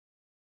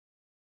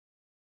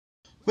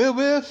Well,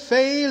 we're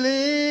failing,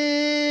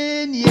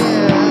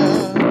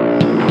 yeah,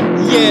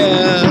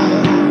 yeah,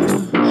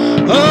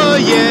 oh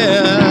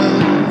yeah.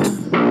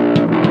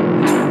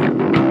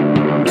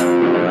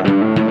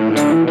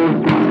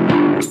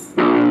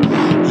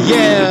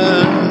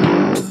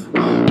 Yeah,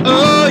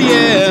 oh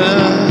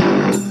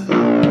yeah.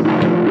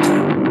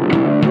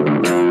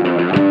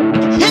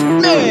 Hit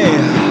me.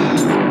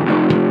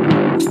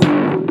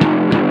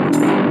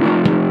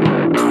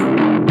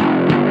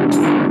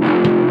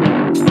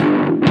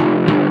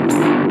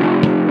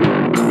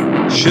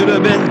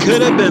 Should've been,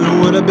 could've been,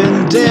 would've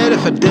been dead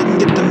if I didn't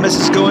get the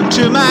message going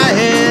to my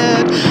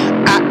head.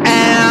 I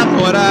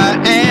am what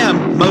I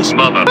am. Most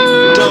Mother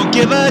don't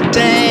give a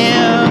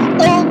damn.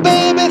 Oh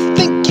baby,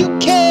 think you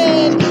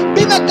can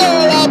be my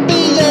girl, I'll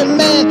be your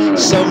man.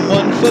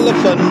 Someone full of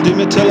fun, do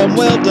me till I'm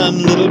well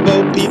done. Little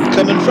Bo Peep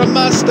coming from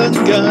my stun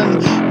gun.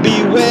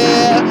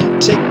 Beware,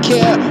 take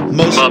care.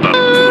 Most Mother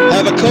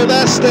have a cold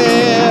ass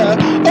stare.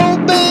 Oh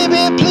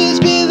baby, please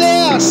be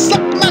there.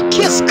 Suck my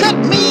kiss, cut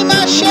me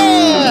my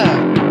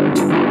share.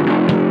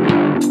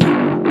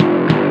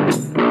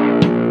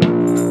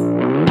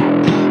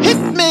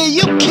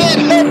 You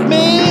can't hurt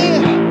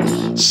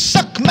me.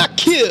 Suck my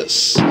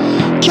kiss.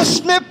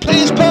 Kiss me,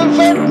 please,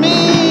 pervert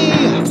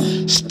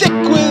me. Stick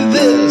with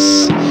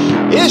this.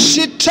 Is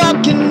she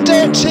talking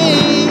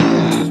dirty?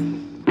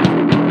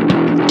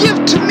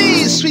 Give to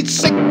me, sweet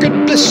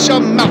sacred bliss. Your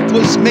mouth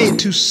was made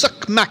to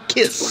suck my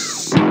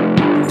kiss.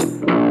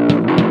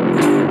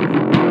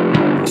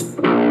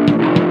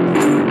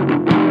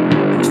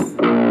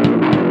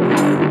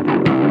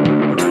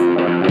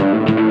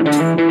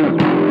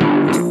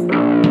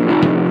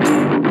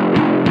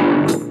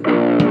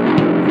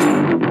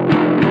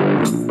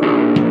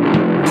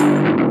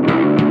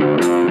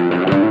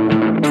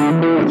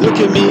 Look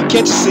at me,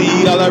 can't you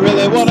see all I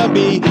really wanna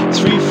be?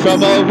 Free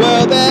from a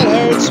world that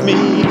hurts me.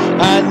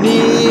 I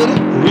need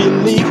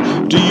relief.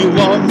 Do you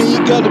want me,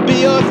 gonna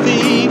be your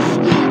thief?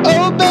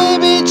 Oh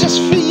baby, just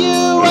for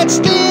you I'd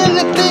steal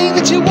anything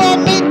that you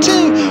want me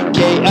to.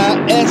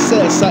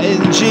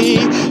 K-I-S-S-I-N-G.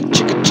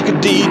 Chicka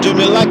chicka dee, do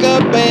me like a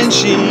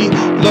banshee.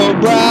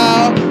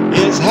 Lowbrow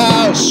is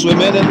how,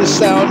 swimming in the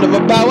sound of a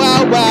bow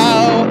wow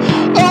wow.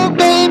 Oh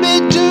baby,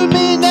 do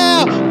me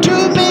now,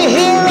 do me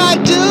here, I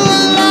do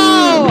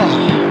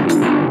allow.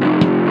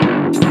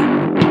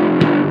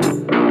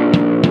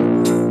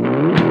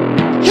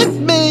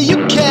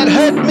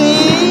 Hurt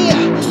me,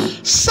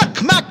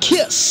 suck my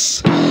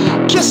kiss.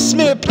 Kiss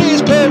me,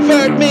 please,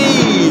 pervert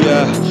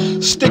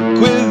me. Stick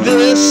with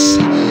this.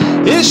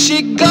 Is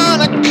she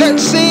gonna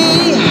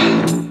curtsy?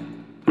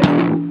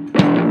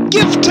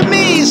 Give to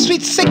me,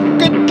 sweet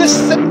sacred bliss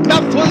that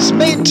mouth was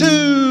made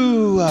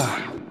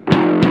to.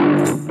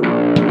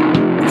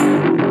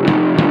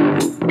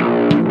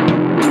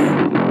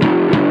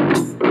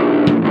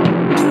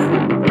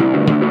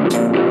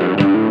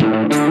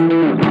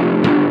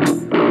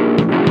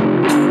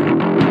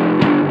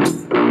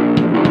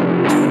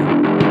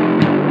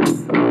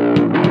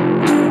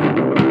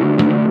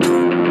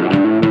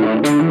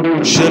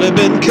 Should've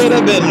been,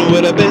 could've been,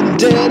 would've been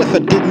dead if I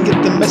didn't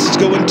get the message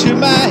going to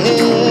my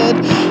head.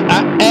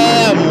 I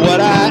am what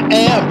I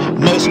am.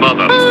 Most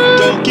Mother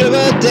don't give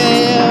a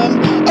damn.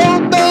 Oh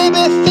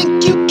baby,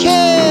 think you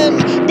can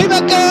be my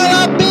girl,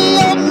 I'll be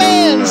your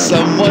man.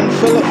 Someone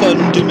full of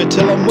fun, do me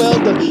till I'm well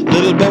done.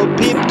 Little Bo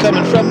Peep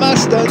coming from my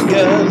stun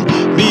gun.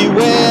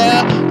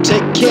 Beware,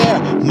 take care.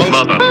 Most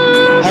Mother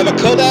have a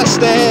cold ass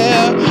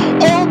stare.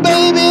 Oh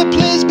baby,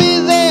 please be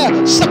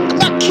there. Suck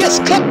my kiss,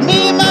 cut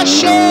me my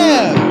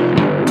share.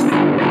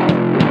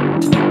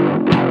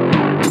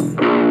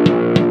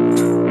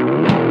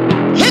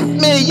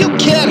 You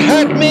can't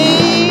hurt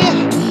me.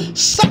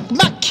 Suck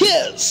my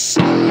kiss.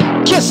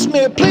 Kiss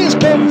me, please,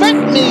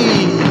 pervert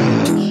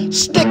me.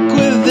 Stick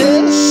with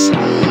this.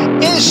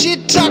 Is she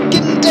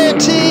talking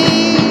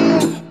dirty?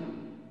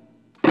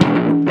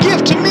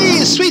 Give to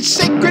me, sweet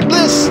sacred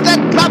bliss. That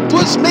mouth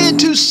was made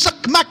to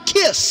suck my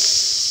kiss.